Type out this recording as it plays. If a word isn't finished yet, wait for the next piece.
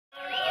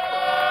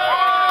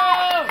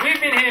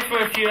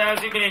a few hours,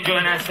 we've been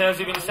enjoying ourselves,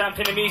 we've been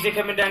sampling the music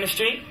up and down the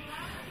street.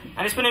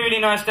 And it's been a really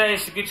nice day,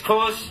 it's a good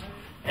cause.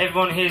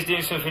 Everyone here is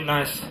doing something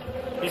nice.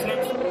 Isn't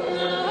it?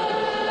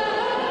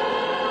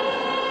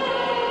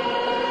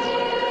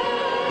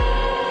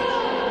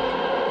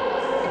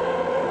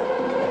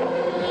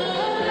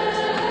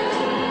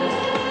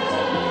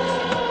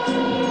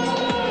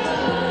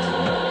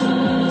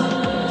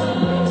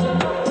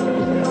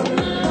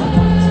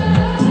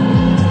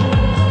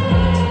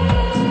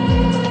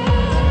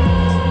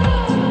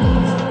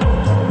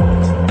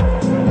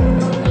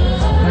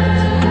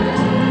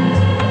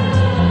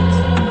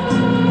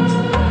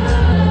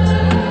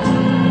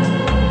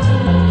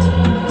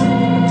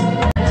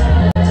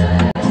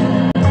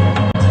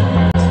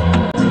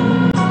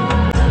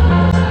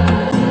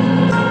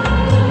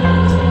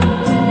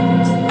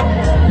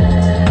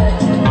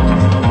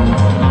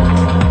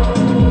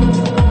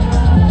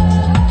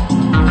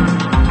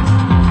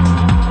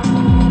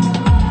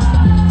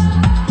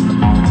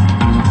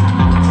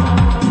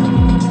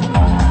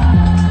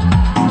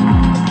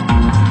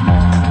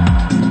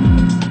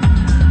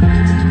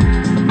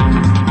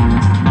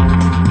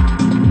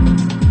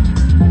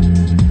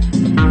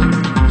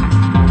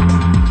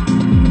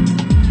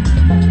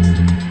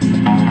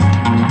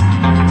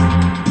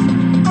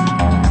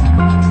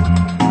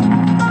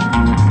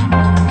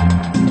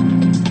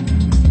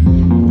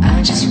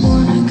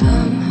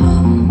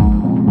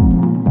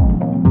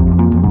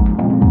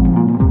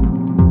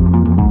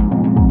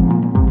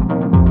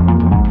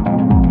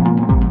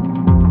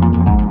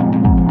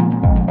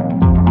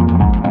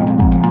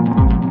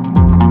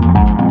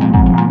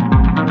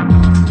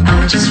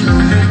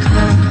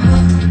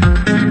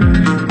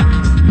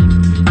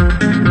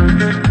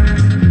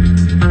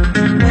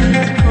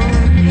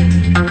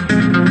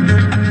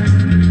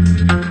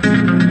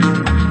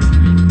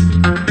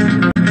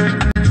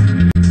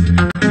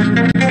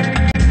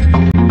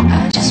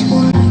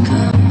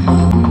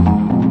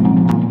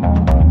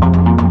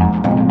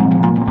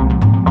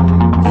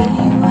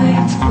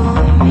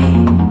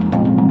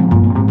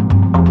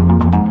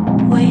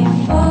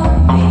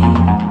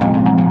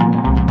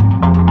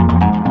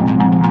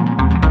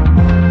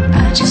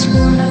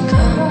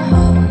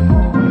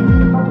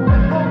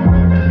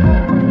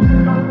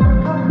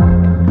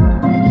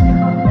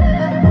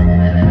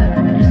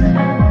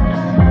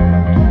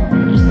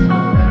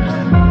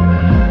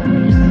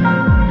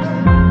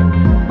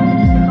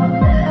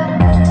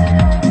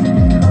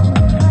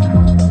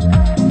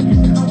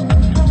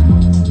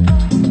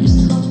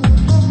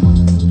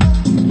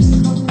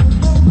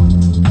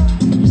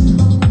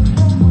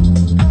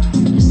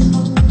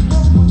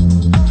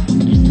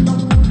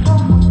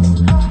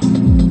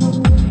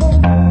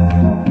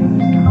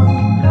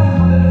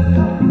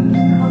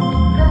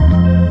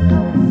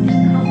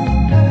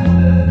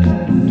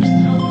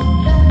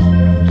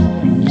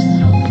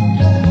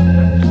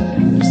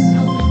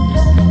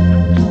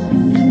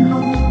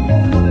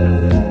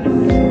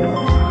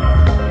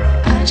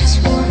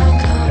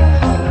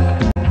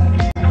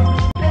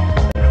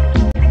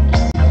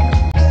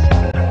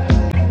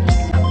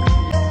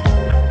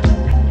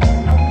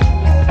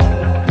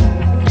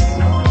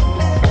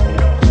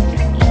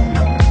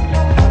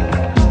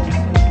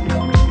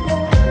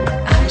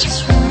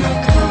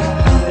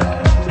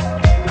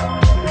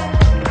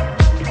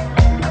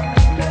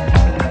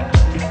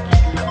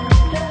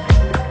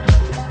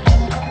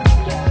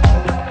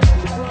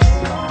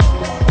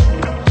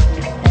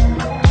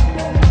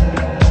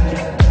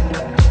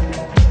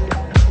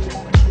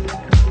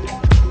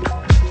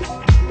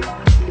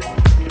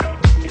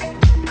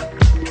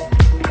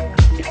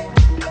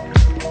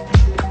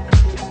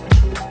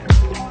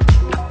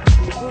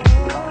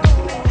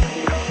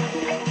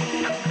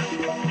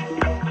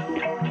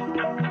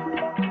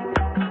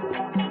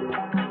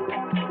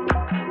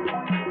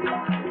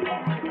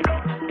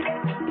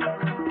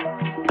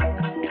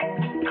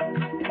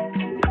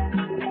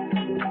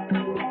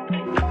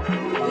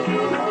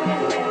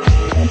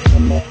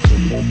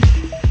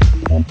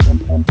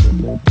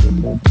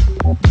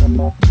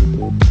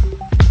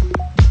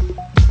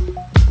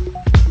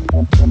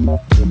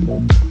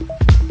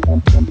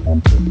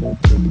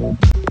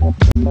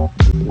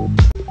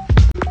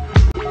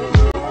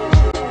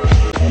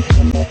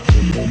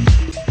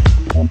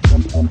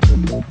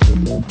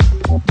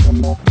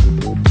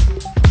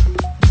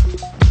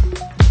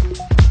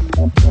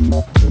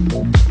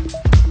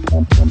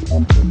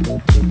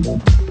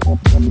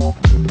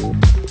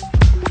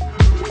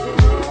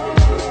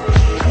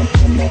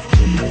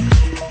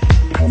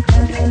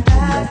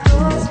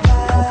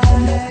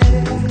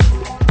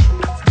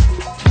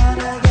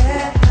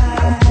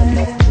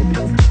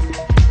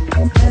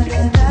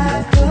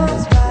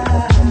 Goes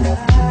by.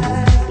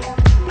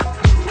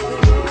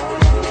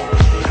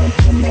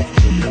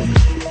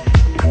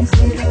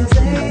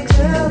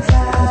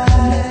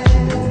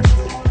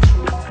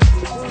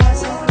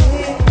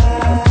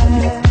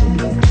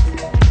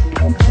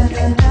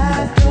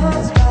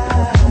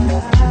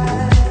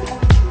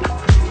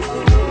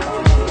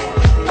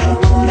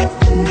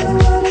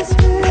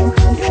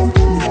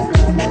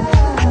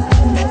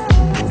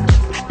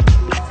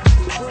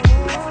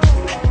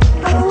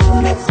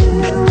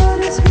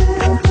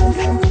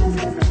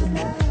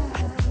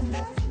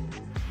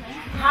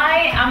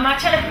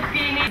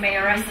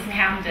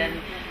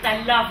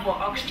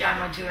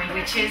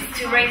 which is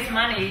to raise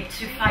money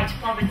to fight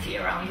poverty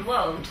around the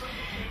world.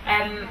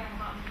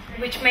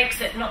 Which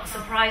makes it not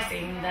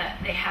surprising that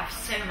they have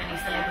so many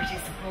celebrity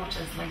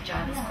supporters like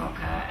Jarvis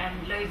Cocker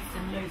and loads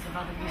of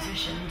other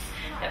musicians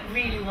that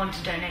really want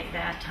to donate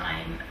their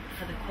time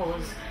for the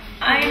cause.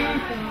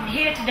 I'm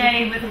here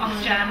today with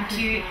Oxjam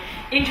to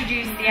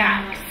introduce the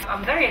acts.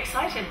 I'm very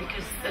excited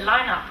because the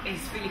lineup is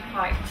really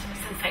quite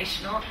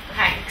sensational.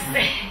 Thanks.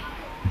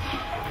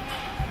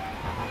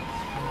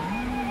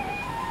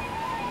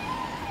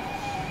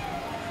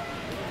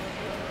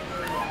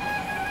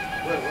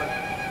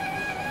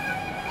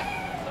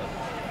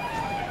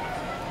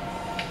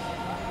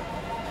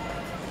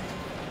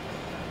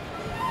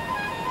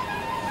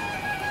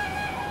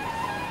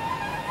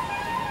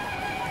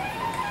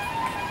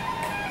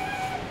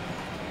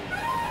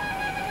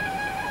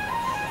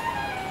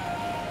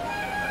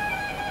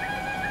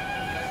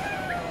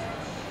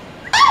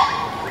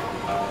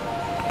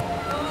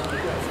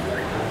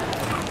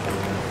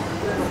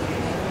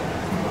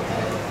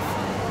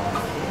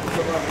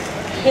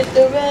 Hit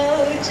the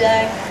road,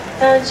 Jack,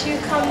 don't you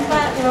come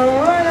back no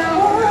more, no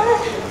more,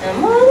 no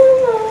more,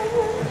 no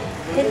more.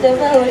 Hit the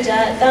road,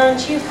 Jack,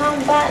 don't you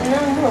come back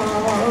no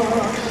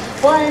more.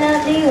 What a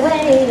lovely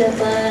way to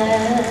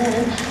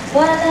burn,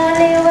 what a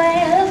lovely way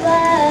to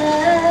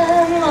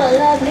burn, what a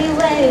lovely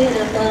way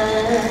to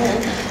burn,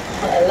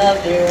 what a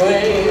lovely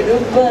way to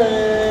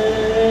burn.